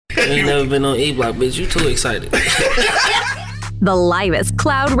You ain't never been on E Block, bitch. You too excited. The livest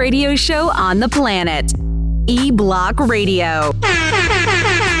cloud radio show on the planet. E Block Radio.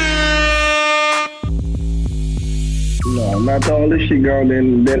 No, not all this shit gone,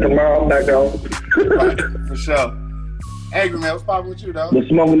 then tomorrow I'm back on. Right, for sure. Angry man, what's poppin' with you, though? The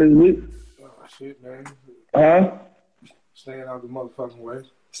smoking this week? Oh, shit, man. Huh? Staying out the motherfucking way.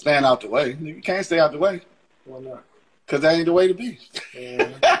 Staying out the way. You can't stay out the way. Why not? Because that ain't the way to be.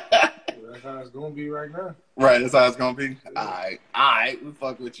 That's how it's going to be right now. Right, that's how it's going to be. All right. We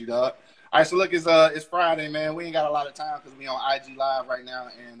fuck with you, dog. All right, so look, it's Friday, man. We ain't got a lot of time because we on IG Live right now,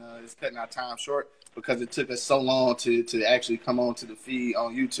 and it's cutting our time short because it took us so long to actually come on to the feed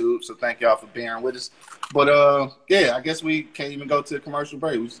on YouTube. So thank y'all for bearing with us. But, yeah, I guess we can't even go to the commercial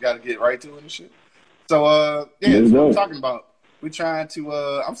break. We just got to get right to it and shit. So, yeah, that's what we're talking about. We're trying to,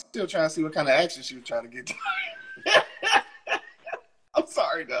 I'm still trying to see what kind of action she was trying to get to. I'm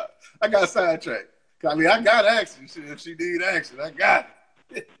sorry, dog. I got sidetracked. I mean, I got action. If she need action, I got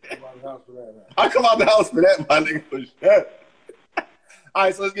it. I come out the house for that, my nigga, for sure. All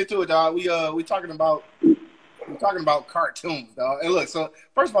right, so let's get to it, dog. We talking about cartoons, dog. And look, so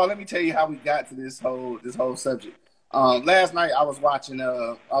first of all, let me tell you how we got to this whole subject. Last night I was watching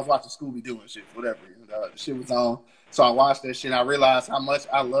Scooby Doo and shit, whatever. The shit was on, so I watched that shit. And I realized how much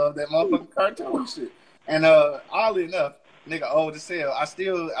I love that motherfucking cartoon and shit. And oddly enough, nigga old as hell, I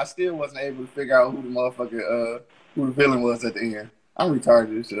still wasn't able to figure out who the motherfucker who the villain was at the end. I'm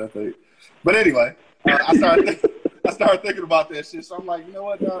retarded as shit, I think. But anyway, I started thinking about that shit. So I'm like, you know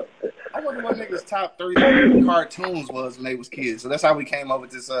what, dog? I wonder what niggas' top 3 cartoons was when they was kids. So that's how we came up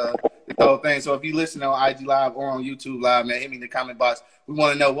with this whole thing. So if you listen on IG Live or on YouTube Live, man, hit me in the comment box. We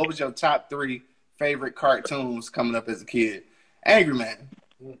want to know, what was your top 3 favorite cartoons coming up as a kid? Angry man,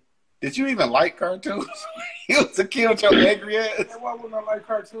 did you even like cartoons? You was a kid with your angry ass. Man, why wouldn't I like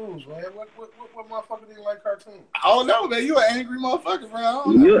cartoons, man? What motherfucker didn't like cartoons? I don't know, man. You an angry motherfucker,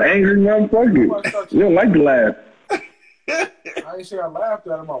 man. You an angry motherfucker. You don't like to laugh. I ain't say I laughed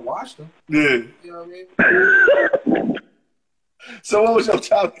at them. I watched them. Yeah. You know what I mean? So what was your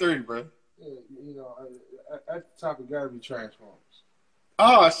top 3, bro? Yeah, you know, at the top, it got to be Transformers.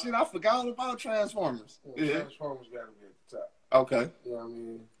 Oh, shit. I forgot about Transformers. Yeah. Transformers got to be at the top. Okay. You know what I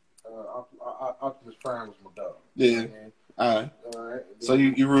mean? Optimus Prime was my dog. Yeah. You know what I mean? All right. So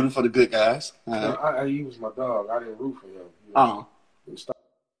you rooted for the good guys. All right. He was my dog. I didn't root for him. You know?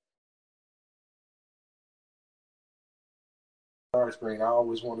 Starscream, I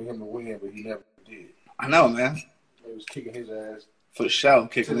always wanted him to win, but he never did. I know, man. He was kicking his ass. For sure,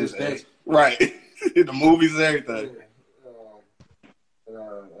 kicking his ass. Right. The movies and everything.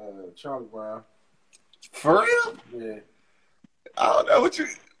 Charlie Brown. For real? Yeah. I don't know what you...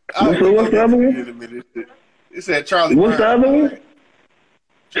 What's the other one? You said Charlie Brown. What's the other one?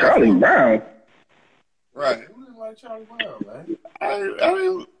 Charlie Brown. Right. Who didn't like Charlie Brown, man? I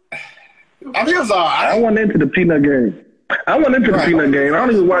mean, it was all right. I went into the Peanut Game. I don't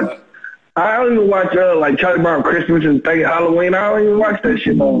even watch like Charlie Brown Christmas and Halloween. I don't even watch that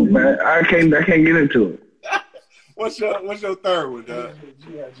shit no more, man. I can't get into it. What's your third one, dog?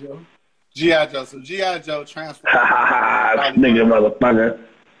 G.I. Joe. G.I. Joe. So G.I. Joe Transformers. Nigga motherfucker.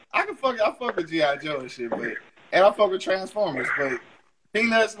 I fuck with G.I. Joe and shit, and I fuck with Transformers, but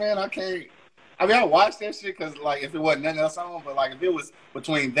Peanuts, man, I can't. I mean, I watched that shit because, like, if it wasn't nothing else on, but, like, if it was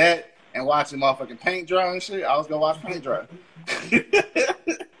between that and watching motherfucking paint dry and shit, I was gonna watch paint dry.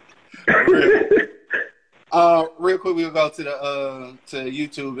 Real quick, we'll go to the to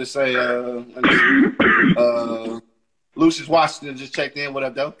YouTube and say, Lucius Washington just checked in. What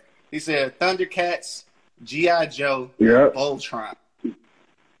up, though? He said Thundercats, G.I. Joe, Voltron.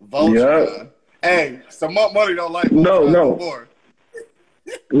 Voltron. Hey, so money don't like Voltron no. Before.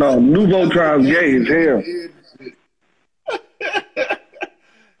 No, new Voltron's gay as hell.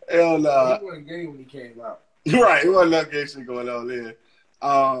 Hell nah. He wasn't gay when he came out. Right, it wasn't that gay shit going on there.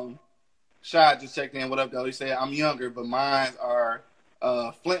 Shad just checked in. What up, though? He said, I'm younger, but mine are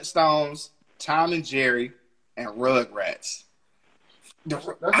Flintstones, Tom and Jerry, and Rugrats.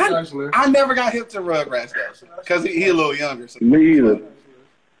 I never got hip to Rugrats, though, because he a little younger. So. Me either.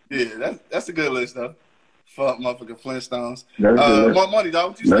 Yeah, that's a good list, though. Fuck motherfucking Flintstones. More money,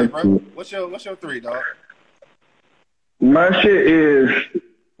 dog. What you say, bro? What's your 3, dog? My shit is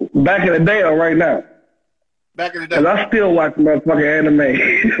back in the day or right now? Back in the day. Because I still watch motherfucking anime.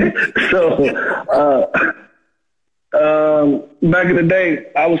 So, back in the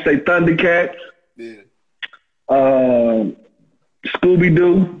day, I would say Thundercats. Yeah.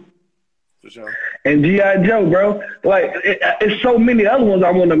 Scooby-Doo. For sure. And G.I. Joe, bro. Like, it's so many other ones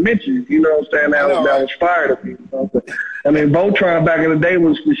I want to mention. You know what I'm saying? That was fire to me. You know what I'm saying? I mean, Voltron back in the day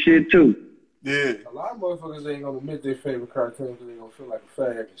was the shit, too. Yeah. A lot of motherfuckers ain't gonna admit their favorite cartoon because they gonna feel like a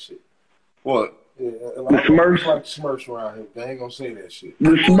fag and shit. What? Yeah, The Smurfs? like Smurfs around here. They ain't gonna say that shit.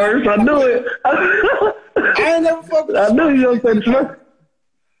 The Smurfs, I knew it. I ain't never fuck with the I knew you Smurfs. gonna say the Smurfs.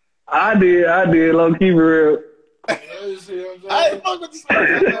 I did. Low key for real. You see what I'm saying? I ain't fuck with the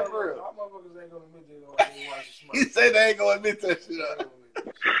Smurfs. A lot of motherfuckers ain't gonna admit they don't watch the You Smurfs. say they ain't gonna admit that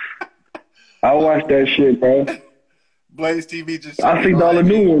shit. I watched that shit, bro. Blaze TV just. I seen all the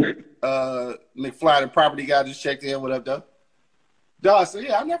new ones. McFly, the property guy, just checked in. What up, though? Dawg, so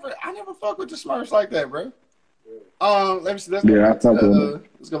yeah, I never fuck with the Smurfs like that, bro. Let me see. Let's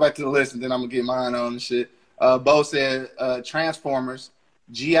go back to the list, and then I'm gonna get mine on and shit. Bo said Transformers,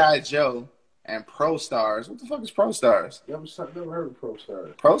 G.I. Joe, and Pro Stars. What the fuck is Pro Stars? Never heard of Pro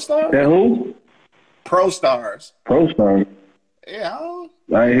Stars. Pro Stars? That who? Pro Stars. Pro Star. Yeah,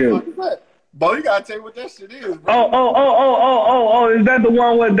 I ain't here. what the fuck is that? Bo, you gotta tell me what that shit is, bro. Oh! Is that the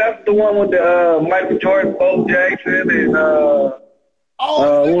one with? That's the one with the Michael Jordan, Bo Jackson, and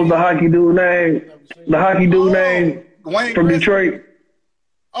what was the hockey dude name? The hockey dude name Wayne from Gretzky. Detroit.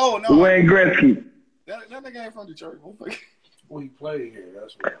 Oh no, Wayne Gretzky. that nigga ain't from Detroit. Well, he played here.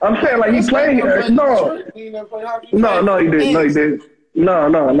 That's what. I'm saying like he played here. No, He never played hockey. no, he didn't. No, he didn't.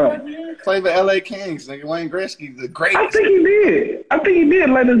 No. Played for LA Kings, nigga. Wayne Gretzky, the I greatest. think he did.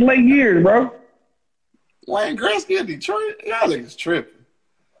 Like his late years, bro. Wayne Gretzky in Detroit? Y'all niggas tripping.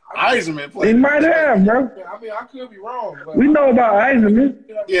 Eisenman He played. might have, bro. I mean, I could be wrong. But We know about Eisenman.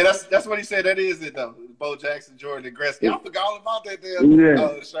 Yeah, that's what he said. That is it, though. Bo Jackson, Jordan, and Gretzky. I forgot all about that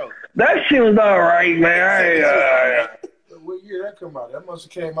damn show. That shit was all right, man. What year that come out? That must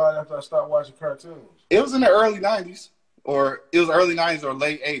have came out after I stopped watching cartoons. It was in the early 90s. Or it was early 90s or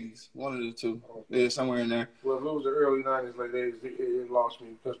late 80s. One of the two. Yeah, somewhere in there. Well, if it was the early 90s, like it lost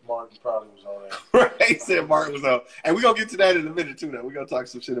me because Martin probably was on there. Right, he said Martin was on. And we're going to get to that in a minute, too, though. We're going to talk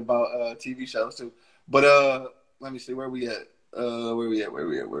some shit about TV shows, too. But let me see. Where we at? Where we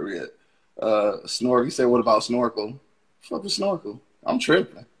at? Snorkel. He said, what about Snorkel? Fuck is Snorkel? I'm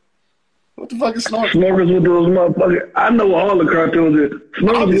tripping. What the fuck is Snorkel? Snorkels with those motherfuckers. I know all the cartoons is.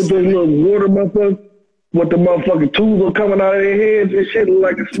 Snorkels with those little water motherfuckers. With the motherfucking tools were coming out of their heads and shit,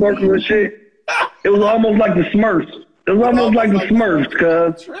 like a snorkel and shit. It was almost like the Smurfs. It was almost like the Smurfs,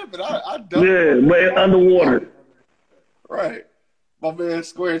 cuz. Tripping. I don't. Yeah, but underwater. Right. My man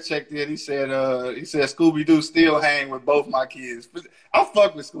Square checked in. He said Scooby Doo still hang with both my kids. I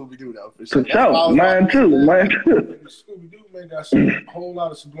fuck with Scooby Doo though, for sure. For sure. Mine too. Scooby Doo man got a whole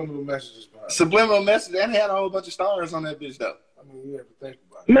lot of subliminal messages behind it. Subliminal message, and they had a whole bunch of stars on that bitch though. I mean, you have to think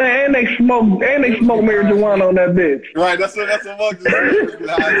about it. Man, and they smoke marijuana on that bitch. Right, that's what Muggs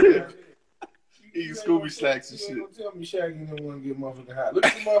is. Eating Scooby snacks and You shit. ain't gonna tell me Shaggy didn't want to get motherfucking hot. Look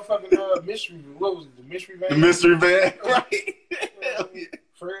at the motherfucking mystery. What was it? The mystery van. The mystery van, right? Hell yeah.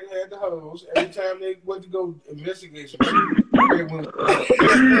 Fred had the hose. Every time they went to go investigate some shit, Fred went.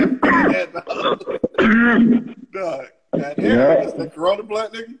 Dog. That's the Corona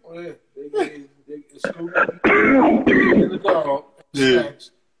Blood nigga. Oh, yeah. They Scooby and the dog. Yeah.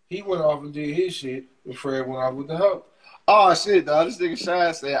 Snacks. He went off and did his shit, and Fred went off with the hoe. Oh shit, dog. This nigga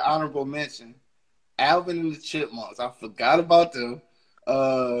Shy said honorable mention. Alvin and the Chipmunks. I forgot about them.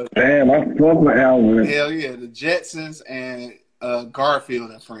 Damn, I fuck with Alvin. Hell yeah, the Jetsons and Garfield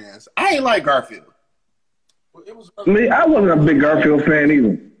and Friends. I ain't like Garfield. Well, it was. Me, I wasn't a big Garfield fan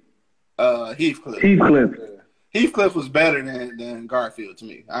either. Heathcliff. Heathcliff was better than Garfield to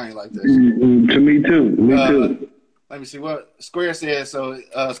me. I ain't like that shit. To me too. Me too. Let me see what Square said. So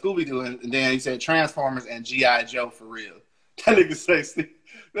Scooby Doo, and then he said Transformers and G.I. Joe for real. That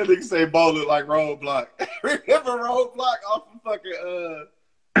nigga say Bo look like Roadblock. Remember Roadblock off of fucking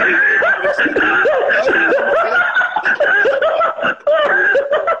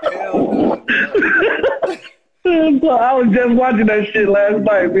Hell no. I was just watching that shit last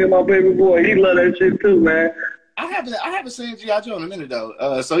night. Me and my baby boy, he love that shit too, man. I haven't seen G.I. Joe in a minute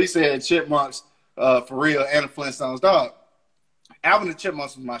though. So he said Chipmunks for real and the Flintstones. Dog, Alvin and the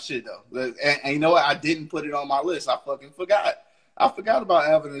Chipmunks was my shit though. And you know what? I didn't put it on my list. I fucking forgot. I forgot about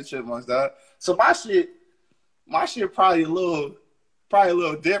Alvin and the Chipmunks, dog. So my shit probably a little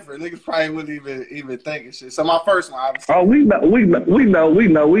different. Niggas probably wouldn't even think of shit. So my first one, obviously. Oh, we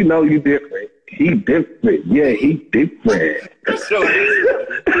know you different. He different. Yeah, he different. Hey,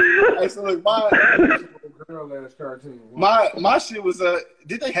 so look, Girl ass cartoon. my shit was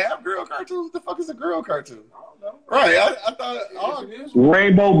did they have girl cartoons? What the fuck is a girl cartoon? I don't know. Right, I thought It is.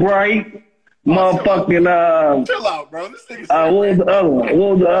 Rainbow Bright. Motherfucking Chill out, bro. This nigga. what was the other one? What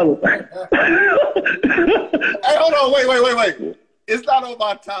was the other one? Hey, hold on, wait. It's not on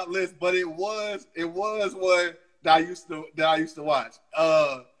my top list, but it was one that I used to watch.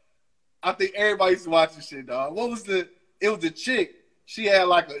 I think everybody used to watch this shit, dog. What was it was a chick. She had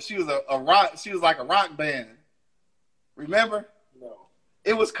she was like a rock band. Remember? No.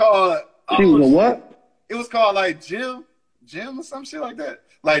 It was called She was a what? It was called like Jim or some shit like that.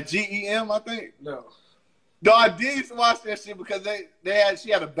 Like GEM, I think. No. No, I did used to watch that shit because she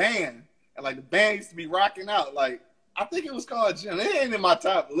had a band. And like the band used to be rocking out. Like I think it was called Jim. It ain't in my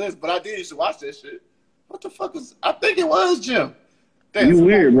top list, but I did used to watch that shit. What the fuck was I think it was Jim. You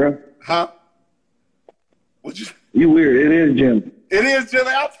weird, bro. Huh? What You weird. It is Jim. It is Jim.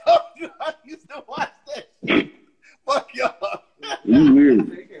 I told you I used to watch that shit. Fuck y'all. You weird.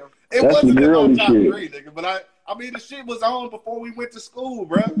 It That's wasn't the in my girly top shit. 3, nigga, but I mean the shit was on before we went to school,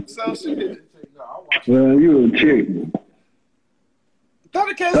 bro. So shit. Well, you a chick.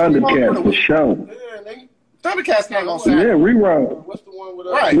 Thundercats Thundercats for sure. Yeah, nigga. Thundercats came on Yeah, Saturday. rerun. What's the one with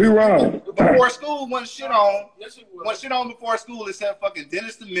Right. Rerun. Before school, wasn't shit on. Yes, it was. Wasn't shit on before school except fucking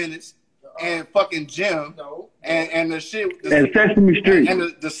Dennis the Menace and fucking Jim No. and the shit And Sesame Street.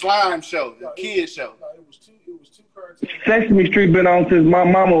 and the slime show, the kid show. No, it was two cartoons. Sesame Street been on since my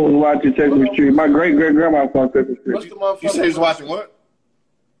mama was watching Sesame Street. My great-great-grandma saw Sesame What's Street. the motherfucker? You say he's watching what?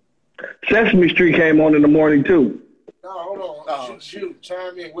 Sesame Street came on in the morning, too. No, hold on. Oh, Shoot,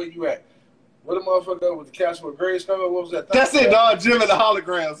 chime in. Where you at? What the motherfucker with the castle with Grayskull? What was that? That's it, dog. Jim and the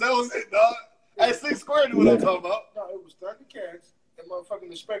holograms. That was it, dog. Hey, 6 Square knew what I'm talking about. No, it was Thundercats and motherfucking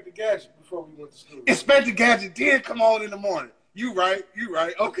Inspector Gadget before we went to school. Inspector Gadget did come on in the morning. You right.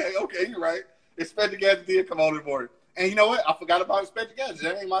 Okay, you right. Inspector Gadget did come on in the morning. And you know what? I forgot about Inspector Gadget.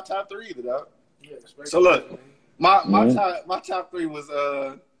 That ain't my top 3 either, dog. Yeah, So look, my top 3 was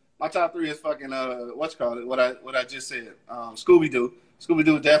my top 3 is fucking what's called it? What I just said. Scooby Doo. Scooby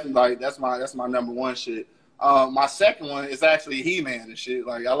Doo definitely like that's my number 1 shit. My second one is actually He-Man and shit.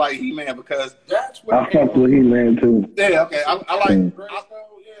 Like I like He-Man because that's what I fuck with He-Man, too. yeah, okay. I like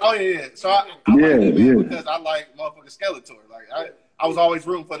oh yeah. So I like He-Man because I like motherfucking Skeletor. Like I was always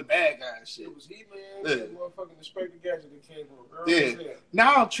rooting for the bad guy and shit. It was He-Man and motherfucking Inspector Gadget that came on. Yeah.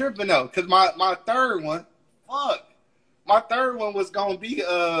 Now I'm tripping though, cause my third one, my third one was gonna be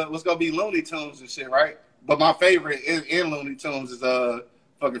Looney Tunes and shit, right? But my favorite in Looney Tunes is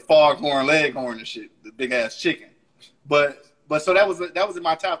fucking Foghorn Leghorn and shit, the big ass chicken. But so that was in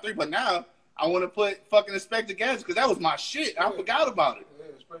my top 3. But now I want to put fucking Inspector Gadget because that was my shit. I forgot about it.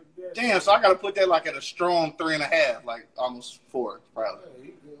 Damn, so I gotta put that like at a strong 3.5, like almost 4,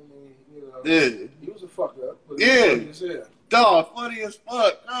 probably. Yeah, he was a fuck up. Yeah. Dog, funny as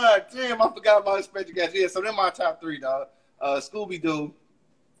fuck. God damn, I forgot about Inspector Gadget. Yeah, so they're my top 3, dog. Scooby Doo.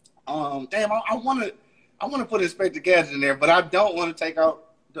 Damn, I wanna put Inspector Gadget in there, but I don't want to take out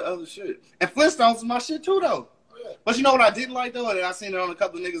the other shit. And Flintstones is my shit too, though. Yeah. But you know what I didn't like though, and I seen it on a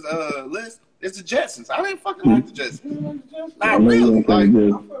couple of niggas' list. It's the Jetsons. I didn't fucking like the Jetsons. Not really. Like,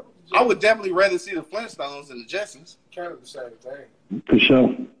 I would definitely rather see the Flintstones than the Jetsons. Kind of the same thing. For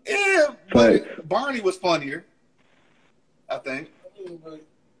sure. Yeah, but Barney was funnier, I think.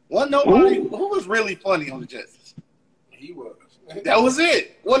 Wasn't nobody who was really funny on the Jetsons? He was. That was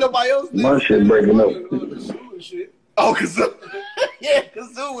it. Wasn't nobody else did. My shit breaking up. Oh, Kazoo. Yeah,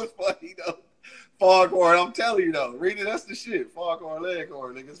 Kazoo was funny, though. Foghorn, I'm telling you, though. Read it, that's the shit. Foghorn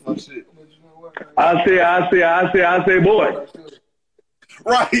Leghorn, nigga, that's my shit. I say, boy.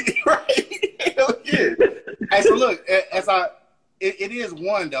 Right. Hell yeah. Hey, so look, it is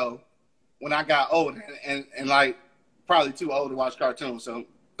one, though, when I got older, and like, probably too old to watch cartoons. So,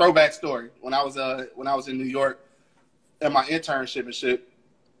 throwback story. When I was in New York at my internship and shit,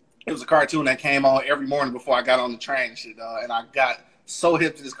 it was a cartoon that came on every morning before I got on the train and shit, dog. And I got so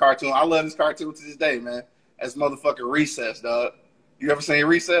hip to this cartoon. I love this cartoon to this day, man. That's motherfucking Recess, dog. You ever seen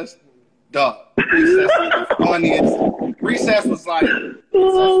Recess? Dog. Recess was the funniest. Recess was like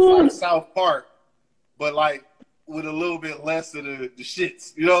South Park, but like with a little bit less of the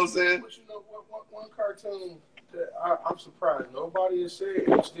shits. You know what I'm saying? But you know, one cartoon that I'm surprised nobody has said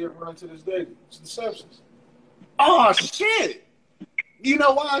it's still running to this day. It's The Simpsons. Oh, shit. You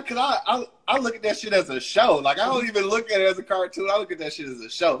know why? Because I look at that shit as a show. Like, I don't even look at it as a cartoon. I look at that shit as a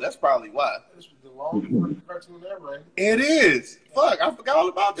show. That's probably why. This was the longest cartoon ever, ain't it? It is. Fuck, I forgot all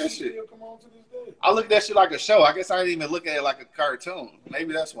about that shit. Still come on to this day. I look at that shit like a show. I guess I didn't even look at it like a cartoon.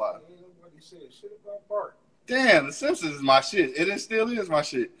 Maybe that's why. Ain't nobody said shit about Bart. Damn, The Simpsons is my shit. Still is my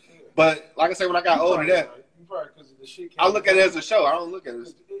shit. Yeah. But, like I said, when I got older, Right. Because the shit I look at it as a show. I don't look at it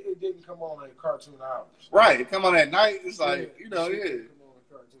as... It didn't come on at cartoon hours. Right. It come on at night. It's like, Yeah, you know, yeah. Come on at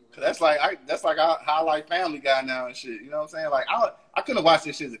cartoon That's like how I like Family Guy now and shit. You know what I'm saying? Like I couldn't watch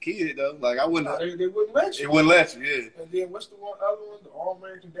this shit as a kid though. Like I wouldn't. They wouldn't let you. It wouldn't let you. Yeah. And then what's the other one? The All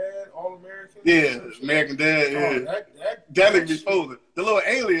American Dad, All American. Yeah, American Dad. Yeah. That nigga be fooling. The little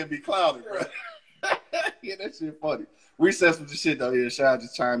alien be clouded, bro. Yeah, that shit funny. Recess with the shit though. Yeah, Shy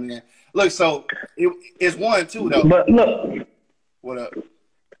just chimed in. Look, so it's 1 2 though. But look, What up?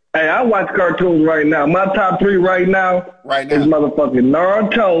 hey, I watch cartoons right now. My top 3 right now is motherfucking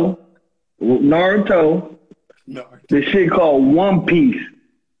Naruto. No, This shit called One Piece.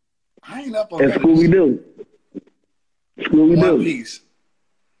 I ain't up on And that. Scooby-Doo. One Piece.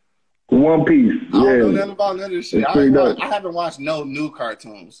 One Piece. I don't know Yeah. nothing about none of this shit. It's pretty dope. I haven't watched no new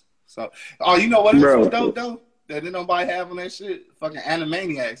cartoons. So, you know what else Bro. was dope though? That didn't nobody have on that shit? Fucking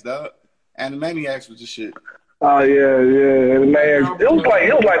Animaniacs, dog. Animaniacs was the shit. Oh yeah. And man, it was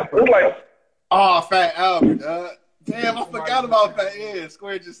like Oh, Fat Albert, dog. Damn, I forgot about Fat. Yeah,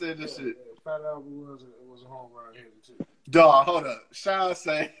 Square just said this shit. Fat Albert was a home run hitter too. Dog, hold up. Sean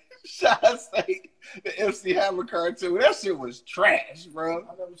say the MC Hammer cartoon. That shit was trash, bro.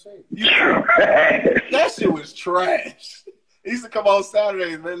 I never seen it. That shit was trash. He used to come on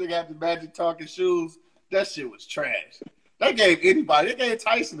Saturdays, man. They got the Magic Talking Shoes. That shit was trash. They gave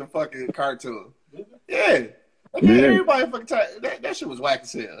Tyson the fucking cartoon. Yeah. They gave everybody a fucking Tyson. That shit was whack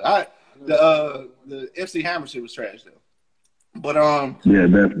as hell. The MC Hammer shit was trash though. But yeah,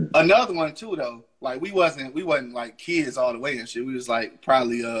 definitely. another one too though. Like we wasn't like kids all the way and shit. We was like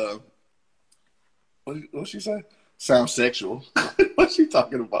probably what she say? Sound sexual. What's she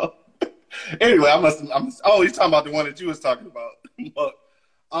talking about? Anyway, he's talking about the one that you was talking about. But,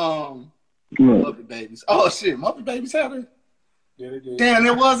 Muppet Babies. Oh shit, Muppet Babies had it. Yeah, they did. Damn,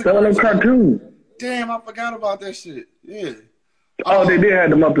 there was a Some of them cartoons. Damn, I forgot about that shit. Yeah. Oh, they did have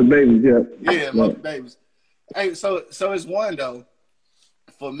the Muppet Babies, yeah. Yeah, Muppet Babies. Hey, so it's one though.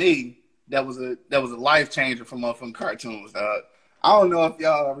 For me, that was a life changer for motherfucking cartoons, dog. I don't know if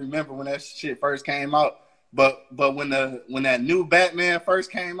y'all remember when that shit first came out, but when that new Batman first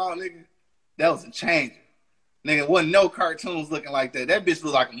came out, nigga, that was a changer. Nigga, wasn't no cartoons looking like that. That bitch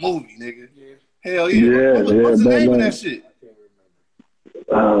looked like a movie, nigga. Yeah. Hell yeah. What's the name of that shit? I can't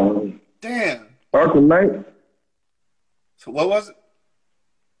remember. Damn. Arkham Knight. So what was it?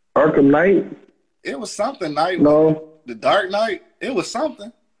 Arkham Knight. It was something, Knight. No. The Dark Knight. It was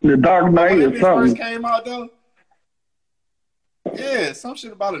something. The Dark Knight When or that bitch first something. came out though. Yeah, some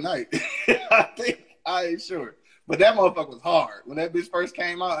shit about a night. I ain't sure. But that motherfucker was hard. When that bitch first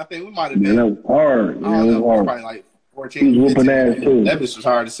came out, I think we might have been. Yeah, that was hard. I Yeah, don't it know, was hard. probably like 14. He was whooping 15. ass too. That bitch was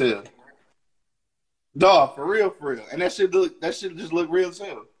hard to sell. Dog, for real. And that shit just look real as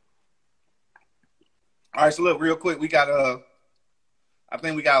hell. All right, so look, real quick, we got I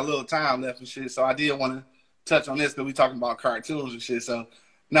think we got a little time left and shit. So I did want to touch on this because we talking about cartoons and shit. So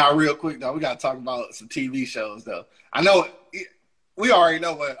now, real quick though, we got to talk about some TV shows though. I know we already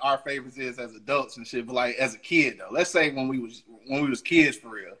know what our favorites is as adults and shit, but like as a kid though, let's say when we was kids for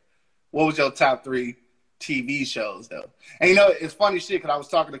real, what was your top 3 TV shows though? And you know, it's funny shit because I was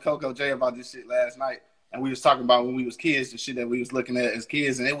talking to Coco J about this shit last night, and we was talking about when we was kids, the shit that we was looking at as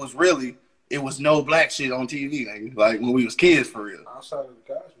kids, and it was no black shit on TV, nigga. Like when we was kids for real. Outside of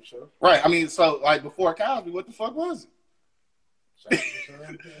the Cosby Show. Right. I mean, so like before Cosby, what the fuck was it?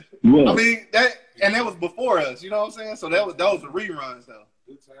 Yeah. I mean that was before us, you know what I'm saying? So those were reruns though.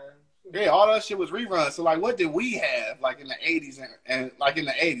 Good time. Yeah, all that shit was reruns. So like what did we have like in the 80s and like in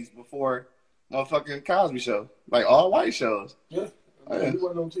the 80s before motherfucking Cosby Show? Like all white shows. Yeah. I mean, he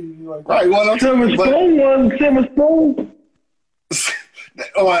wasn't on TV like that. Right, you want Silver Spoon wasn't Silver Spoon.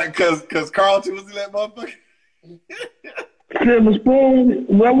 because Carlton was in that motherfucker. Silver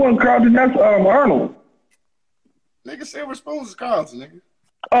Spoon. That wasn't Carlton. That's Arnold. Nigga, Silver Spoons is Carlton, nigga.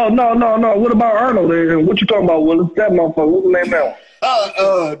 Oh no. What about Arnold? And what you talking about, Willis? That motherfucker. What's the name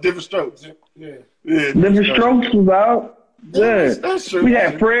now? Different Strokes. Yeah. Yeah, Different Strokes was out. Yeah. That's true. We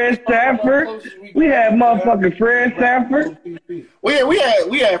had Fred Sanford. We had motherfucking Fred Sanford. Well, yeah,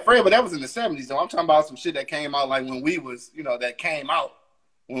 we had Fred, but that was in the 70s. So I'm talking about some shit that came out like when we was, that came out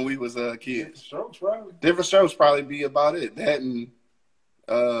when we was kids. Strokes, probably. Different Strokes probably be about it. That and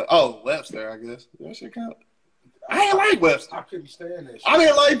Webster, I guess. That shit count. I ain't like Webster. I couldn't stand that shit. I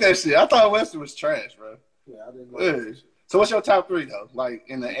didn't like that shit. I thought Webster was trash, bro. Yeah, I didn't like that shit. So what's your top 3 though? Like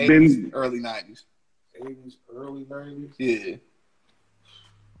in the 80s, early 90s? 80s, early 90s. Yeah.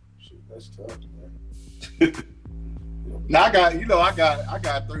 Shit, that's tough, man. Now I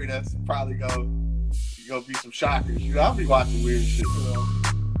got 3 that's probably gonna be some shockers. I'll be watching weird shit.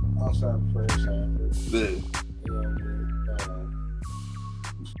 Outside of Fred Sanford. Yeah.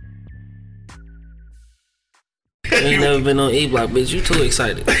 ain't never been on E Block, bitch. You too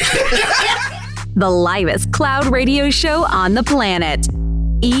excited. The livest cloud radio show on the planet.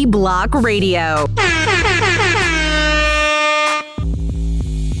 E Block Radio.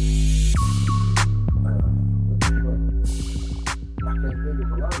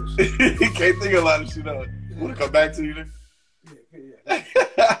 He can't think of a lot of shit on. Want to come back to you then? Yeah.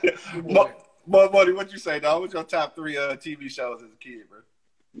 Buddy, what you say, dog? What's your top 3 TV shows as a kid, bro?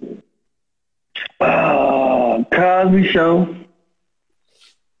 Cosby Show.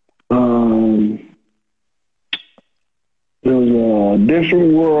 There was a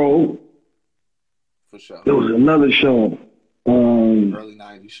Different World. For sure. There was another show. Early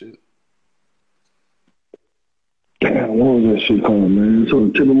 90s shit. Damn, what was that shit called, man? It's on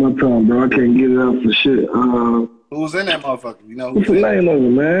the tip of my tongue, bro. I can't get it out for shit. Who was in that motherfucker? You know, what's the name of it,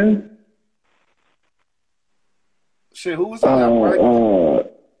 man? Shit, who was on that?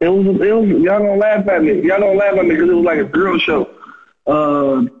 It was. Y'all gonna laugh at me. Y'all gonna laugh at me because it was like a girl show.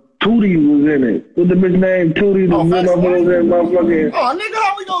 Tootie was in it. What's the bitch name? Tootie. The motherfucking. Oh, nigga,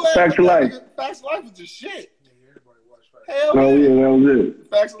 how we gonna laugh? Facts of Life. Facts of Life was just shit. Everybody watched Hell oh yeah, that was it.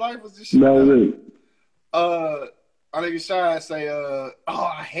 Facts of Life was just shit. That was it. I think Shy say,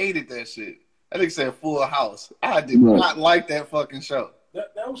 I hated that shit. I think said Full House. I did not like that fucking show.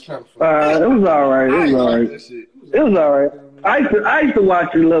 That was kind of fun. It was all right. It was all right. It was all right. I used to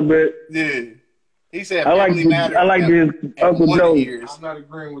watch it a little bit. Yeah. He said, I like his Uncle Joe. I'm not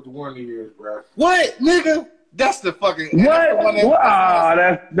agreeing with the Wonder Years, bro. What, nigga? That's the fucking. What?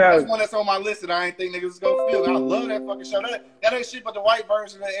 That's one that's on my list that I ain't think niggas was gonna feel. I love that fucking show. That ain't shit but the white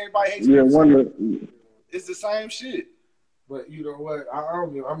version that everybody hates. Yeah, it's the same shit. But you know what? I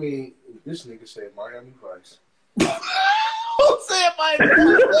mean, this nigga said Miami Vice. Who said Miami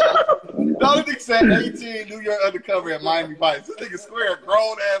Vice? The only nigga said 18 New York Undercover at Miami Vice. This nigga swear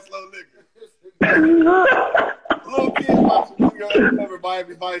grown ass little nigga. Little kid watching New York Undercover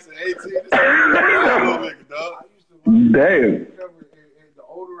Miami Vice at 18. This little nigga, dog. Damn. The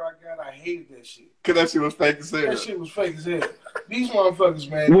older I got, I hated that shit. Cause that shit was fake as hell. That shit was fake as hell. These motherfuckers,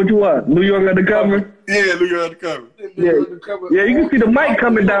 man. What you want? New York Undercover? Yeah, New York Undercover. Yeah, you can see the mic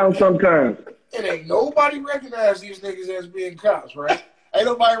coming down sometimes. And ain't nobody recognize these niggas as being cops, right? Ain't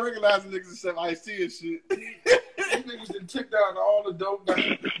nobody recognize the niggas except Ice-T and shit. These niggas done took down all the dope.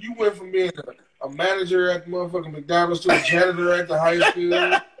 You went from being a manager at the motherfucking McDonald's to a janitor at the high school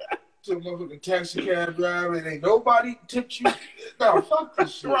to a motherfucking taxi cab driver, and ain't nobody tipped you. No, fuck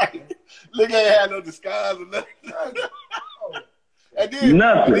this shit. Right. Nigga ain't had no disguise or nothing. And then,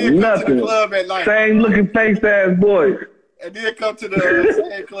 nothing. To the club at night. Same looking face ass boys. And then come to the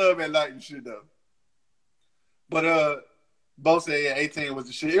same club at night and shit though. But both said 18 was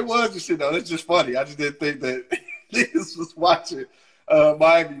the shit. It was the shit though. It's just funny. I just didn't think that niggas was watching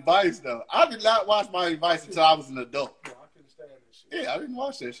Miami Vice though. I did not watch Miami Vice until I was an adult. No, I couldn't stand that shit. Yeah, I didn't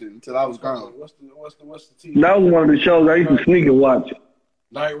watch that shit until I was grown. What's the TV? That was one of the shows I used to sneak and watch.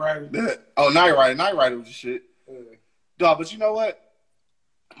 Knight Rider. Knight Rider. Knight Rider was the shit. Dog, but you know what?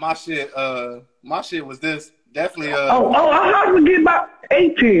 My shit was this. Definitely. I forget about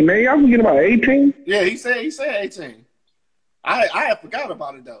 18, man. Y'all forget about 18? Yeah, he said 18. I forgot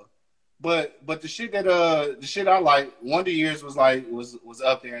about it though. But the shit that the shit I like, Wonder Years was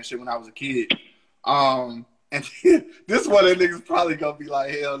up there and shit when I was a kid. And this one that niggas probably gonna be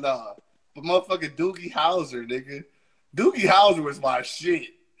like, hell nah. But motherfucking Doogie Howser, nigga. Doogie Howser was my shit.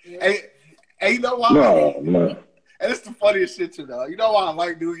 Yeah. And you know why? No. And it's the funniest shit too, though. You know why I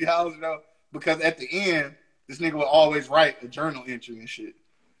like Doogie Howser though? Because at the end, this nigga would always write a journal entry and shit.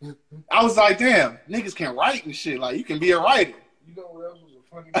 I was like, damn, niggas can write and shit. Like, you can be a writer. You know what else was a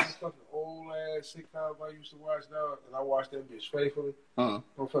funny fucking old ass sitcom I used to watch, dog? And I watched that bitch faithfully.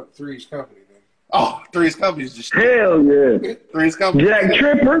 Fucking Three's Company, man. Oh, Three's Company is just hell yeah. Three's Company. Jack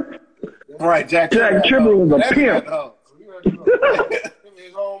Tripper. Right, Jack Tripper was a pimp.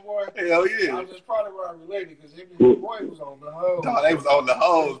 His homeboy. Hell yeah. I was just probably where I related because him and his boy was on the hose. Dog, they was on the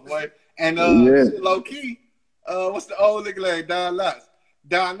hose, boy. And low key, what's the old nigga name? Don Knotts.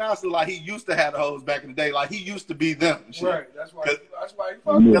 Don Knotts look like he used to have the hoes back in the day. Like he used to be them. Shit. Right. That's why he fucked with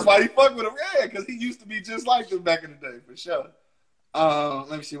them. That's why he fucked with them. Yeah, because he used to be just like them back in the day, for sure.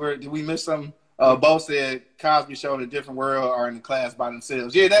 Let me see, where did we miss something? Bo said Cosby Show in a Different World are in the class by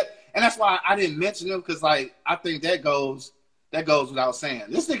themselves. Yeah, that's why I didn't mention them, because like I think that goes without saying.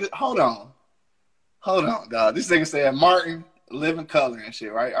 This nigga, hold on, dog. This nigga said Martin, Living Color and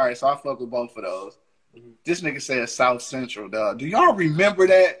shit, right? All right, so I fuck with both of those. This nigga said South Central, dog. Do y'all remember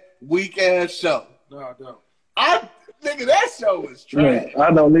that weak ass show? No, I don't. Nigga, that show was trash.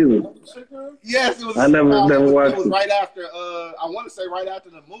 I don't either. Yes, it was. I never watched it. It was right after. I want to say right after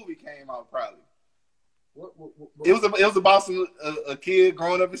the movie came out, probably. What? It was about a kid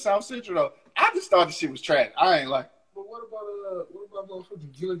growing up in South Central though. I just thought the shit was trash. I ain't like. But what about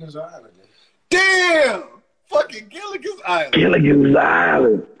motherfucking Gilligan's Island? Damn, fucking Gilligan's Island. Gilligan's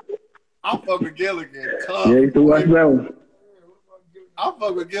Island. I fuck with Gilligan tough. Yeah, you used to watch that one. I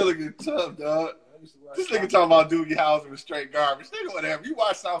fuck with Gilligan tough, dog. This nigga talking about Doogie Howser was straight garbage. Nigga, whatever. You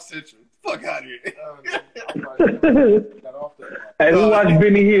watch South Central. Fuck out of here. Hey, who watched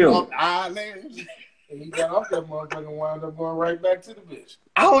Benny Hill? Island. And he got off that motherfucker and wound up going right back to the bitch.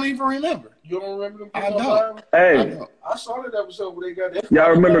 I don't even remember. You don't remember them? I don't. Hey, I saw that episode where they got that. y'all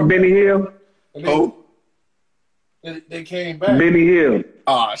remember Benny Hill? They came back. Benny Hill.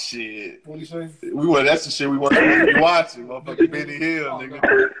 Oh shit. What do you say? That's the shit we want to be watching. Motherfucking Benny Hill,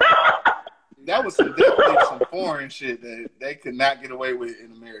 nigga. That was definitely some foreign shit that they could not get away with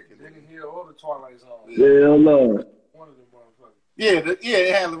in America. Benny Hill or the Twilight Zone. Hell no. One of them motherfuckers. Yeah,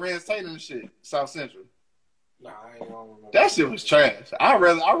 it had Lorenz Tate and shit. South Central. Nah, I ain't gonna remember. That shit was trash. I'd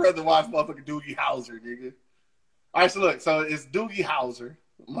rather watch motherfucking Doogie Howser, nigga. All right, so look, it's Doogie Howser,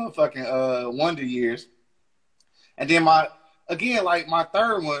 motherfucking Wonder Years, and then my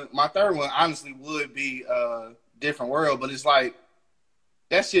third one honestly would be Different World, but it's like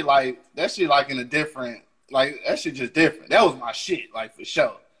that shit like in a different, like that shit just different. That was my shit, like for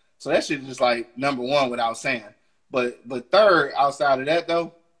sure. So that shit just like number one without saying. But third, outside of that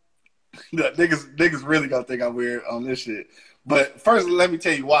though, niggas really gonna think I'm weird on this shit. But first, let me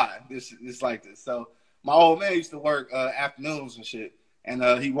tell you why this like this. So my old man used to work afternoons and shit, and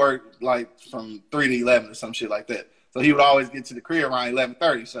he worked like from 3 to 11 or some shit like that. So he would always get to the crib around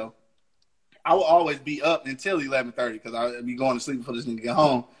 11:30. So I would always be up until 11:30 because I'd be going to sleep before this nigga get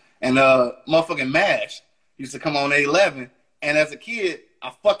home. And motherfucking MASH used to come on at 11. And as a kid,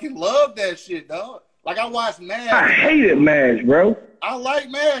 I fucking loved that shit, dog. Like I watched MASH. I hated MASH, bro. I like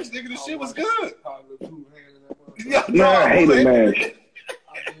MASH, nigga. The shit was good. I hated MASH.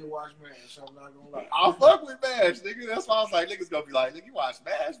 I did watch MASH, I'm not gonna lie. I fuck with MASH, nigga. That's why I was like, niggas gonna be like, nigga, you watch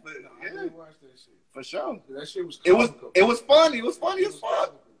MASH, but I did watch that shit. For sure. That shit was It was funny. It was funny as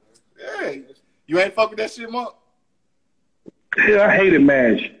fuck. comical, Yeah. You ain't fuck with that shit, Monk? Yeah, I hated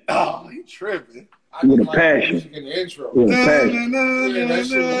MASH. Oh, you tripping. I With did a like passion. the music in the intro. With a Nah, passion.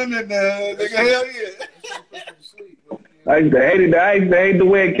 nigga, hell yeah. I used to hate the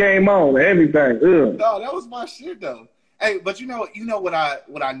way it came on. Everything. Ugh. No, that was my shit though. Hey, but you know what I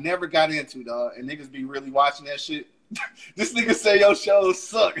never got into, dog, and niggas be really watching that shit. This nigga say your shows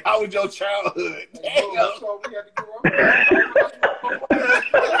suck. How was your childhood? Damn. That's all we had to grow up.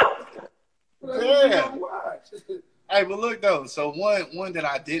 Yeah. Hey, but look though. So one that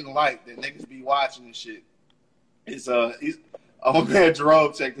I didn't like that niggas be watching and shit is my man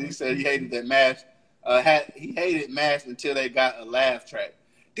Jerome checked it. He said he hated that MASH. He hated MASH until they got a laugh track.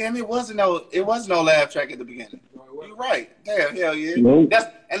 Damn, it wasn't no laugh track at the beginning. You're right. Damn, hell yeah. Nope.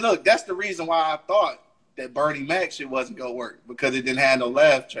 That's the reason why I thought that Bernie Mac shit wasn't gonna work because it didn't have no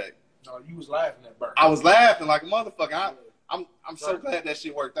laugh track. No, you was laughing at Bernie. I was laughing like a motherfucker. I'm so glad that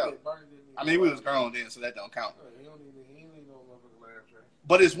shit worked out. I mean, we was grown then, so that don't count. He don't even know motherfucking laugh track.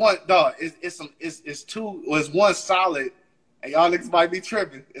 But it's one dog. It's one solid. And y'all niggas might be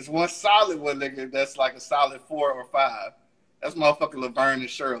tripping. It's one solid one, nigga. That's like a solid 4 or 5. That's motherfucking Laverne and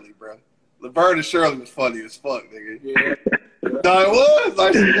Shirley, bro. Laverne and Shirley was funny as fuck, nigga. Yeah. No, it was.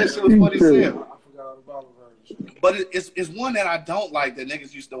 Like, that shit was funny as hell. I forgot all about Laverne and Shirley. But it's one that I don't like that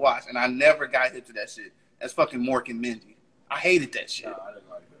niggas used to watch, and I never got hit to that shit. That's fucking Mork and Mindy. I hated that shit. Nah, I didn't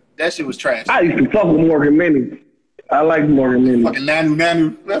like that. That shit was trash. I used to fuck with Morgan Minnie. I like Morgan Minnie. Fucking Nanu.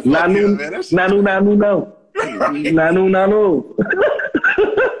 That fuck Nanu, yeah, man. That shit- Nanu, Nanu, no. Nanu.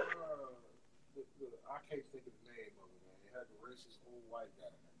 I can't think of the name of it, man. It had the racist old white guy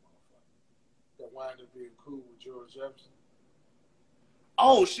in that motherfucker that wound up being cool with George Jefferson.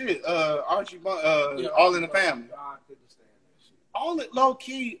 Oh shit, Archie, All in the Family. I couldn't stand that shit. All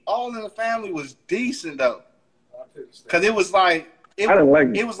in the Family was decent though, I couldn't stand cause it was like I didn't like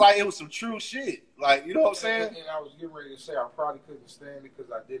it. it was like it was some true shit. Like, you know what I'm saying? And I was getting ready to say I probably couldn't stand it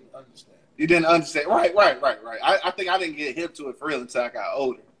because I didn't understand. You didn't understand, right? I think I didn't get hip to it for real until I got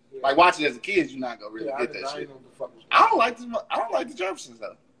older. Yeah. Like watching it as a kid, you're not gonna really I get didn't- that I shit. didn't know what the fuck was I don't like the Jeffersons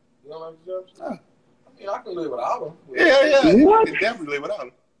though. You don't like the Jeffersons? Huh. I mean, I can live without them. Yeah. What? You can definitely live without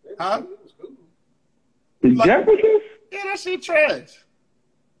them. It was Huh? cool. It was cool. The Like- Jeffersons? Yeah, that shit trash.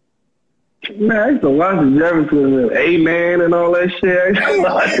 Man, I used to watch the Jeffersons and A-Man and all that shit. I used to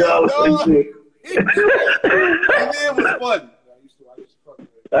watch all that shit. And it was fun. I used to fuck with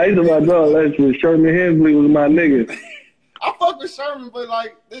it. I used to watch all that shit. Sherman Hemsley was my nigga. I fuck with Sherman, but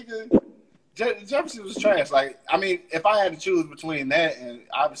like, nigga, Jefferson was trash. Like, I mean, if I had to choose between that and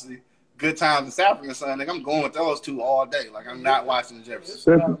obviously Good Times and Sanford and Son, nigga, I'm going with those two all day. Like, I'm not watching the There's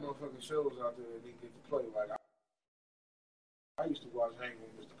Jefferson. a lot of motherfucking shows out there that didn't get to play. Like, I used to watch Hanging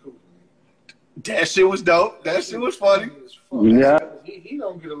with Mr. Cooper. That shit was dope. That shit was funny. Yeah. He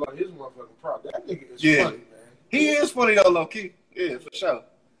don't get a lot of his motherfucking prop. That nigga is Yeah. funny, man. He is funny though, low key. Yeah, for sure.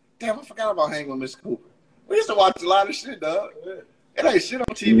 Damn, I forgot about Hanging with Mr. Cooper. We used to watch a lot of shit, dog. Yeah. It ain't shit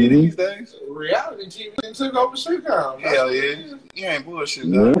on TV these days. Reality TV then took over sitcoms. That's Hell what yeah. it is. You ain't bullshit,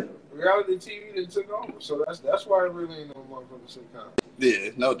 Yeah. dog. Reality TV then took over. So that's why it really ain't no motherfucking sitcom.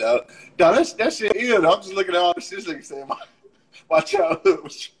 Yeah, no doubt. Dog, that shit is. I'm just looking at all the shit niggas saying my childhood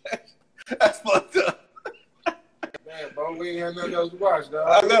was trash. That's fucked up. Man, bro, we ain't had nothing else to watch,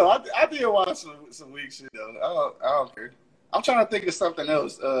 dog. I know. I did watch some weak shit though. I don't care. I'm trying to think of something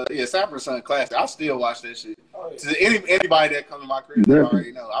else. Yeah, Sanford and Son classic. I still watch that shit. Oh, yeah. To anybody that comes to my crib, they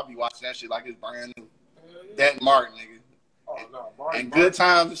already know. I'll be watching that shit like it's brand new. That Martin, nigga. Oh, no, Martin, And Good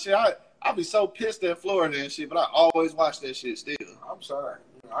Times and shit. I'll be so pissed at Florida and shit, but I always watch that shit still. I'm sorry.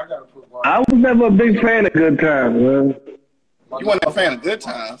 I gotta put Martin. I was never a big fan of Good Times, man. You wasn't a fan of Good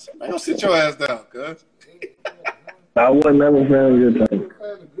Times? Man, don't sit your ass down, cuz. I wasn't never a fan of Good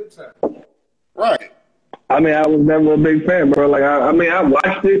Times. Good time. Right. I mean, I was never a big fan, bro. Like, I mean, I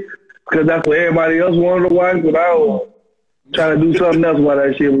watched it because that's what everybody else wanted to watch, but I was trying to do something else while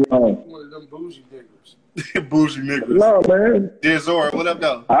that shit was on. One of them bougie niggas. Bougie niggas. No, man. Dear Zora, what up,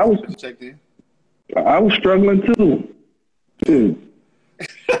 though? I was Checked in. struggling too. Dude.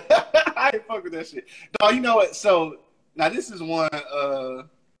 I ain't fuck with that shit. Dog, you know what? So, now this is one,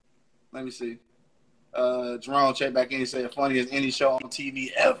 let me see. Jerome checked back in and said, funny as any show on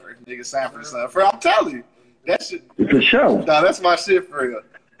TV ever. Nigga, Sanford and Son. I'm telling you. That shit. It's a show. Nah, that's my shit for real.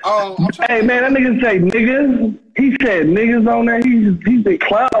 Hey, man, that nigga say niggas. He said niggas on there. He's a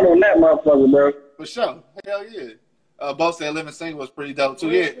clown on that motherfucker, bro. For sure. Hell yeah. Both said Living Single was pretty dope too.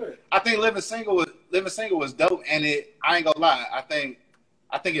 Yeah. I think Living Single was dope, and I ain't gonna lie, I think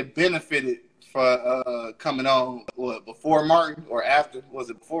it benefited for coming on before Martin or after. Was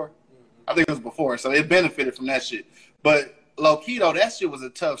it before? I think it was before. So it benefited from that shit. But low key though, that shit was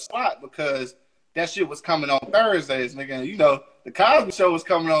a tough spot because that shit was coming on Thursdays, nigga. And, you know, the Cosby Show was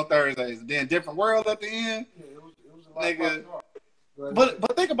coming on Thursdays. And then Different World at the end. Yeah, it was a lot Nigga. of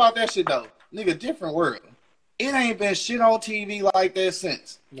But think about that shit though. Nigga, Different World. It ain't been shit on TV like that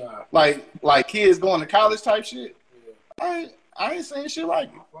since. Nah. Like kids going to college type shit. Yeah. I ain't seen shit like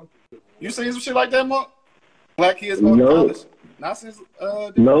it. You seen some shit like that, Monk? Black kids going to No. college? Not since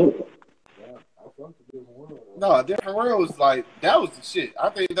Nope. I fucked with Different World. No, Different World was like, that was the shit. I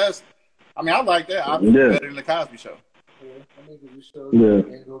think I like that. I Yeah. better than the Cosby Show. Yeah, I mean, you show Yeah.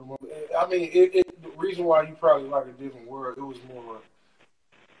 can't go to I mean, the reason why you probably like A Different World, it was more,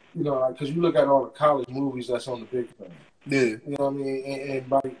 you know, because you look at all the college movies that's on the big thing. Yeah. You know what I mean? And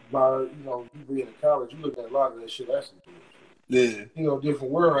by you know, you being in college, you look at a lot of that shit. That's Yeah. you know,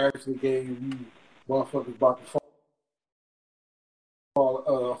 Different World actually gave you motherfuckers about to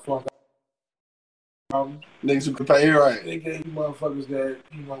flunk out. Niggas who could pay, right. They gave you motherfuckers that,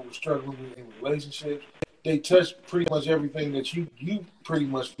 you know, were struggling in relationships. They touched pretty much everything that you pretty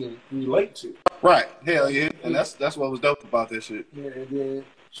much can relate to. Right. Hell yeah. And that's what was dope about that shit. Yeah, and then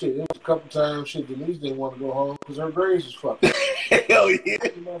shit, it was a couple times shit Denise didn't want to go home because her grades was fucked up. Hell yeah.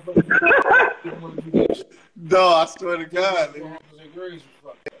 You motherfuckers didn't want to do that shit. No, I swear to God. Because Nigga. their grades was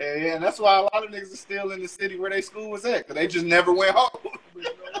fucked up. Yeah, yeah, and that's why a lot of niggas are still in the city where they school was at, because they just never went home. But you know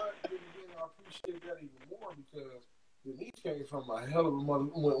what? Then again, I appreciate that even more because Denise came from a hell of a mother.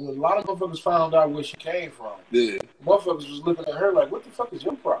 When a lot of motherfuckers found out where she came from, Yeah. motherfuckers was looking at her like, what the fuck is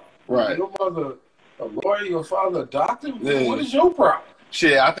your problem? Right. Your mother a lawyer, your father a doctor? Yeah. What is your problem?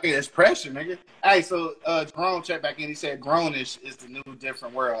 Shit, I think it's pressure, nigga. Hey, so Jerome checked back in. He said Grownish is the new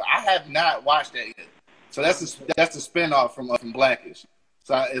Different World. I have not watched that yet. So that's a spinoff from Blackish.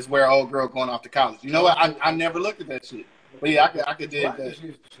 So it's where old girl going off to college. You know what? I never looked at that shit. But yeah, I could dig Blackish that.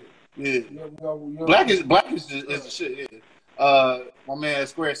 is the shit. Yeah. Blackish is the shit, yeah. My man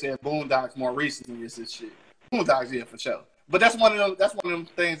Square said Boondocks more recently is this shit. Boondocks, yeah, for sure. But that's one of them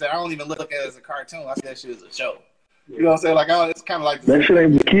things that I don't even look at as a cartoon. I see that shit as a show. You know what I'm saying? Like, it's kind of like That shit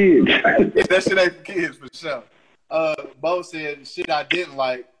ain't for kids. yeah, that shit ain't for kids for sure. Bo said shit I didn't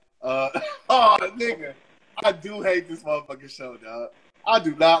like. Oh nigga, I do hate this motherfucking show, dog. I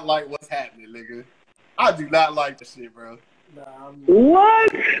do not like what's happening, nigga. I do not like the shit, bro. Nah, I'm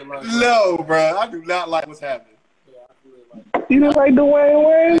What? No, bro, I do not like what's happening. You just like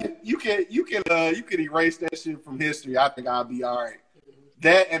Dwayne Wayne? You can erase that shit from history. I think I'll be all right.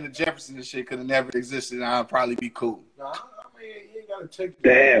 That and the Jefferson shit could have never existed, and I'd probably be cool. Nah, I mean, you ain't gotta take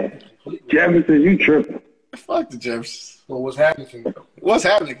Damn. Jefferson, you tripping. Fuck the Jeffersons. Well, what's happening to you? What's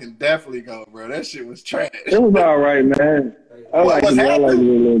Happening can definitely go, bro. That shit was trash. It was all right, man. I like it a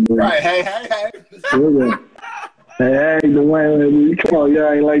little bit. Right, hey. Hey, Dwayne, come on,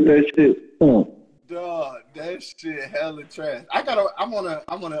 y'all ain't like that shit. Dog, that shit hella trash. I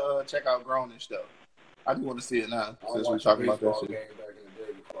wanna check out Grownish though. I do want to see it now since we're talking about that shit.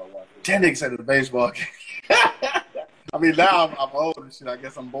 That nigga said the baseball game. I mean, now I'm old and shit. I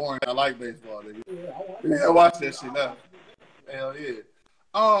guess I'm boring. I like baseball, nigga. Yeah, watch that shit now. Hell yeah.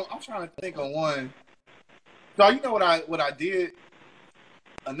 I'm trying to think of one. So you know what I did?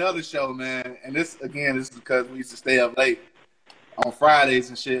 Another show, man. And this is because we used to stay up late on Fridays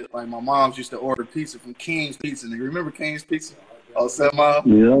and shit. Like my mom's used to order pizza from King's Pizza. Nigga, remember King's Pizza? Oh, 7 Mile?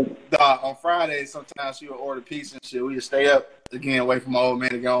 Yeah. Dog, on Fridays, sometimes she would order pizza and shit. We would stay up again, wait for my old man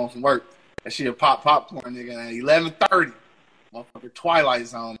to get home from work. And she'd pop popcorn, nigga, at 11:30. Motherfucker, Twilight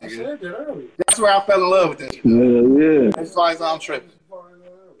Zone, nigga. That's where I fell in love with that shit. Yeah. That's Twilight Zone tripping.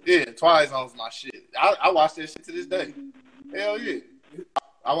 Yeah, Twilight Zone's my shit. I watch that shit to this day. Hell yeah.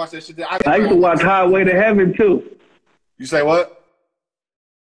 I watch that shit. I used to watch Highway to Heaven, too. You say what?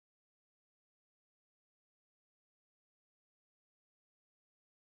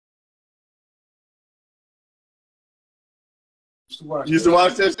 You used to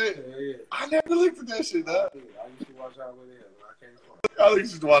watch that shit? Yeah. I never looked at that shit, dog. I used to watch Highway to Heaven. I can't find I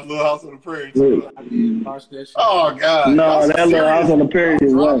used to watch Little House on the Prairie. Look. I did watch that shit. Oh, God. No, that Little House on the Prairie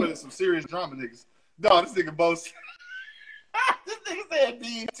is one. Some serious drama niggas. Dog, this nigga both. This nigga said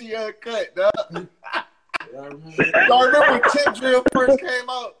BET Uncut, dog. Y'all remember when Tip Drill first came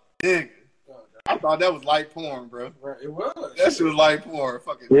out? Nigga. I thought that was light porn, bro. Right, it was. That shit was light porn.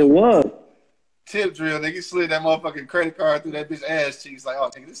 Fucking It was. Tip Drill, nigga, slid that motherfucking credit card through that bitch ass cheeks. Like, oh,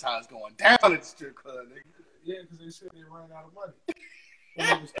 nigga, this how it's going down at the strip club, nigga. Yeah, because they said they ran out of money. When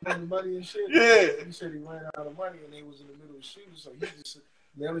they was spending money and shit. Yeah. He said he ran out of money and they was in the middle of shooting, so he just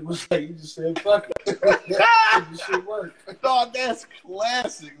Nelly was like, he just said, fuck it. This shit worked. Dog, that's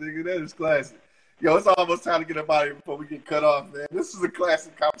classic, nigga. That is classic. Yo, it's almost time to get up out of here before we get cut off, man. This is a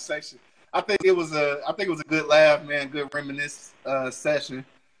classic conversation. I think it was a good laugh, man. Good reminisce session,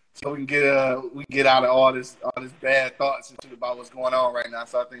 so we can get out of all this bad thoughts and shit about what's going on right now.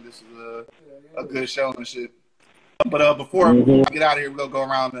 So I think this is a good show and shit. But before we get out of here, we're gonna go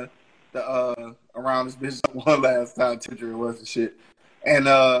around around this bitch one last time. Tinder was and shit. And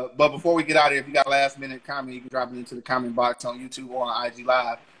but before we get out of here, if you got a last minute comment, you can drop it into the comment box on YouTube or on IG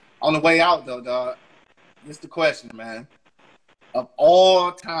Live. On the way out though, dog, this the question, man. Of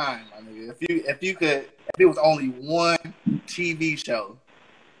all time, I mean, if it was only one TV show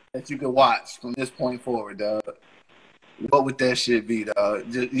that you could watch from this point forward, dog, what would that shit be,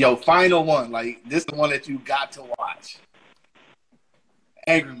 dog? Just, final one. Like, this is the one that you got to watch.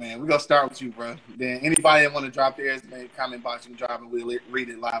 Angry Man, we're going to start with you, bro. Then anybody that want to drop theirs in the comment box, you can drop it. We'll read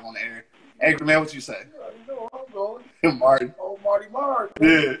it live on the air. Angry Man, what you say? You know where I'm going. Marty. Oh, Marty Mark.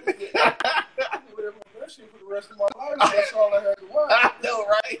 Yeah. That shit for the rest of my life. That's all I had to watch. I know,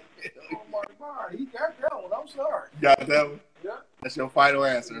 right? Oh, Marty Mark. He got that one. I'm sorry. You got that one? Yeah. That's your final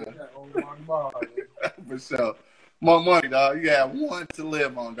answer. Yeah, oh, Marty Mark. For sure. More money, dog. You got one to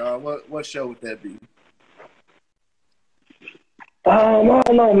live on, dog. What show would that be? I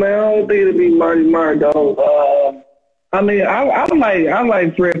don't know, man. I don't think it'd be Marty Mark, dog. I mean, I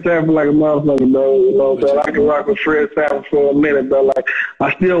like Fred Sanford like a motherfucker, though. You know, so I can rock with Fred Sanford for a minute, though. Like,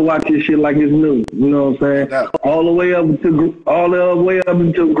 I still watch this shit like it's new. You know what I'm saying? Yeah. All the way up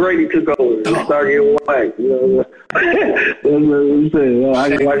until Grady took over and started getting white. You know what I'm saying?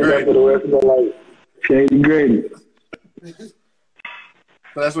 I can watch that for the rest of my life. Shady Grady.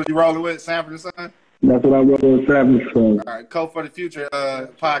 So that's what you rolling with, Sanford and Son? That's what I'm rolling with, Sanford and Son. All right, Cope for the Future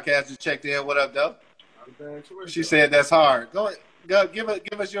podcast just checked in. What up, though? She said that's hard. Go give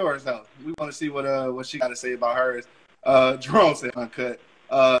us yours though. We want to see what she got to say about hers. Jerome said Uncut.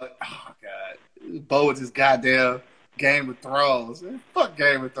 Oh God, Bo with his goddamn Game of Thrones. Man, fuck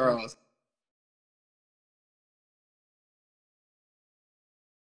Game of Thrones.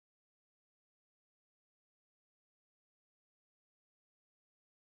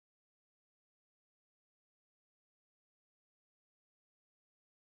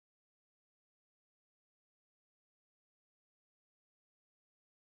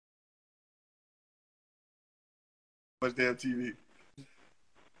 Much damn TV.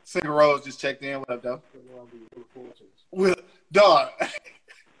 Singer Rose just checked in. What up, though? Will, dog.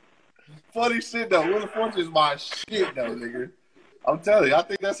 Funny shit, though. Will of Fortune is my shit, though, nigga. I'm telling you, I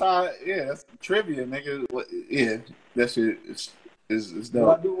think that's how. Yeah, that's trivia, nigga. Yeah, that shit is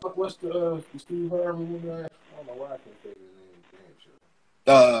dope. What's the Steve Harvey one? I don't know why I can't think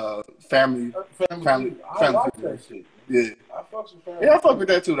of his name. Family. I like that shit. Yeah. I fucks with family. Yeah, I fuck with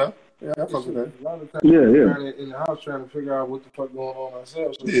that too, though. Yeah, I fuck with that. A lot of times Yeah. in the house trying to figure out what the fuck going on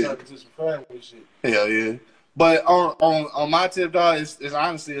ourselves, so we try to get to some family shit. Hell yeah. But on my tip, dog, is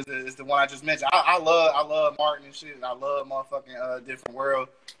honestly is the one I just mentioned. I love Martin and shit. And I love motherfucking Different World.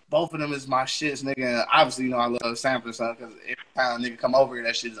 Both of them is my shits, nigga. And obviously, you know, I love Sanford son because every time nigga come over here,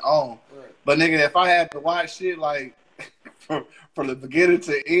 that shit is on. Right. But nigga, if I had to watch shit like from the beginning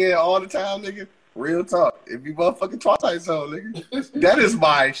to end all the time, nigga, real talk. If you motherfucking Twilight Zone, nigga, that is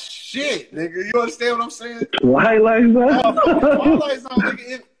my shit, nigga. You understand what I'm saying? Twilight Zone. Twilight Zone,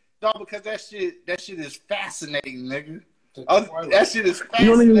 nigga. Dog, because that shit is fascinating, nigga. That shit is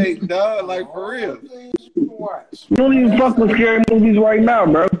fascinating, dog. Like, for real. You don't even fuck with scary movies right now,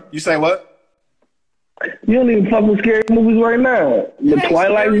 bro. You say what? You don't even fuck with scary movies right now. The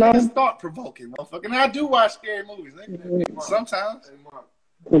Twilight Zone? It's thought-provoking, motherfucker. And I do watch scary movies, nigga. Sometimes.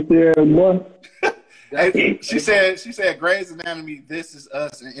 What's the boy? Hey, she said Grey's Anatomy, This Is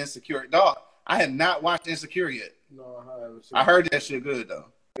Us, and Insecure. Dog, I have not watched Insecure yet. No, I haven't. I heard that shit good, though.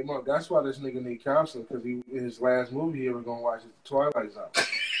 Hey, Mark, that's why this nigga need counseling, because in his last movie he ever gonna watch is The Twilight Zone.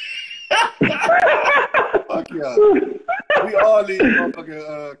 Fuck y'all. We all need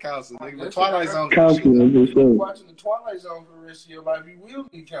motherfucking counseling, nigga. The Twilight Zone. Counseling, for sure. Watching The Twilight Zone for the rest of your life, you will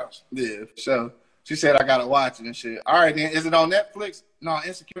need counseling. Yeah, for sure. She said I gotta watch it and shit. All right, then. Is it on Netflix? No,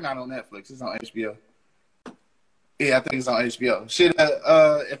 Insecure not on Netflix. It's on HBO. Yeah, I think it's on HBO. Shit,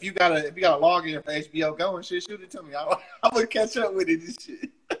 if you got a login for HBO Go and shit, shoot it to me. I'm gonna catch up with it and shit.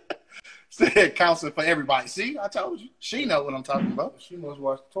 Said counseling for everybody. See, I told you. She know what I'm talking about. She must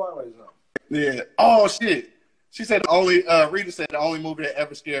watch The Twilight Zone. Yeah. Oh shit. She said Rita said the only movie that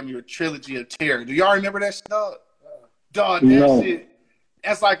ever scared me was Trilogy of Terror. Do y'all remember that shit, dog? Dog, that shit.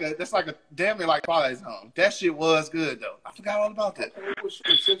 That's like a damn near like Twilight Zone. That shit was good though. I forgot all about that.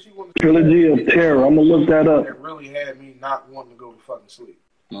 Trilogy of Terror. I'm gonna look that up. It really had me not wanting to go to fucking sleep.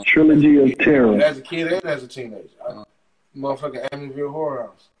 Trilogy of Terror. As a kid and as a teenager. Motherfucking Amityville Horror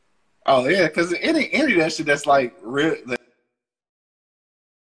House. Oh yeah, because any of that shit that's like real.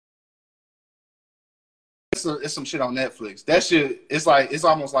 It's some shit on Netflix. That shit, it's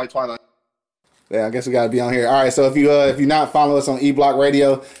almost like Twilight. Yeah, I guess we gotta be on here. All right, so if you not follow us on eBlock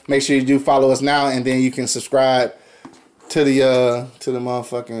Radio, make sure you do follow us now, and then you can subscribe to the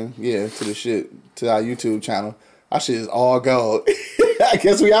motherfucking to the shit, to our YouTube channel. Our shit is all gold. I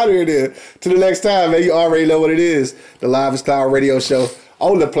guess we out of here then. Till the next time, man. You already know what it is. The Livest Cloud Radio Show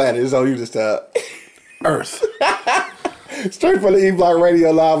on the planet is on you this time. Earth. Straight from the eBlock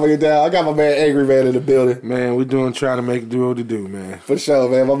Radio live on your down. I got my man Angry Man in the building. Man, we trying to make do what to do, man. For sure,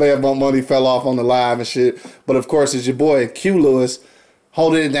 man. My man Bump Money fell off on the live and shit. But of course, it's your boy Q Lewis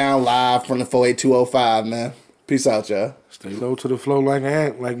holding it down live from the 48205, man. Peace out, y'all. Stay low to the flow like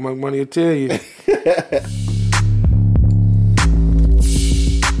Monk Money will tell you.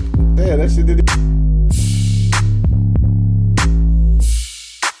 Yeah, that shit did it.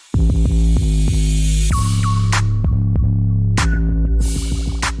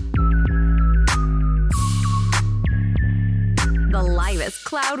 The livest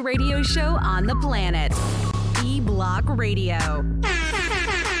cloud radio show on the planet. E-Block Radio.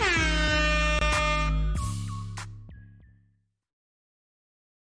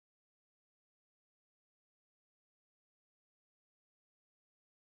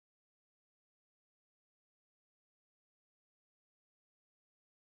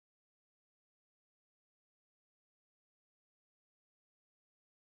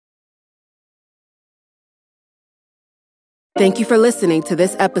 Thank you for listening to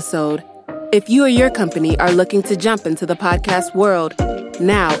this episode. If you or your company are looking to jump into the podcast world,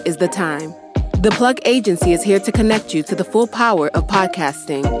 now is the time. The Plug Agency is here to connect you to the full power of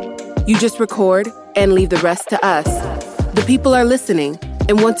podcasting. You just record and leave the rest to us. The people are listening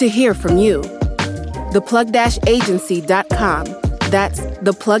and want to hear from you. Theplug-agency.com. That's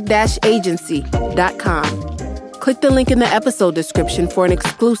theplug-agency.com. Click the link in the episode description for an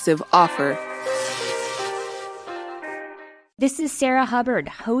exclusive offer. This is Sarah Hubbard,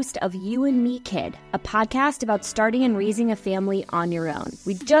 host of You and Me Kid, a podcast about starting and raising a family on your own.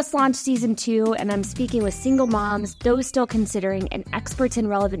 We just launched season 2, and I'm speaking with single moms, those still considering, and experts in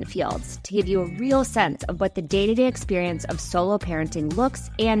relevant fields to give you a real sense of what the day-to-day experience of solo parenting looks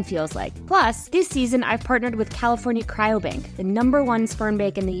and feels like. Plus, this season, I've partnered with California Cryobank, the #1 sperm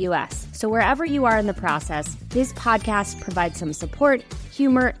bank in the U.S. So wherever you are in the process, this podcast provides some support,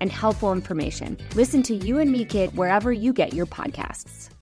 humor, and helpful information. Listen to You and Me Kid wherever you get your podcasts.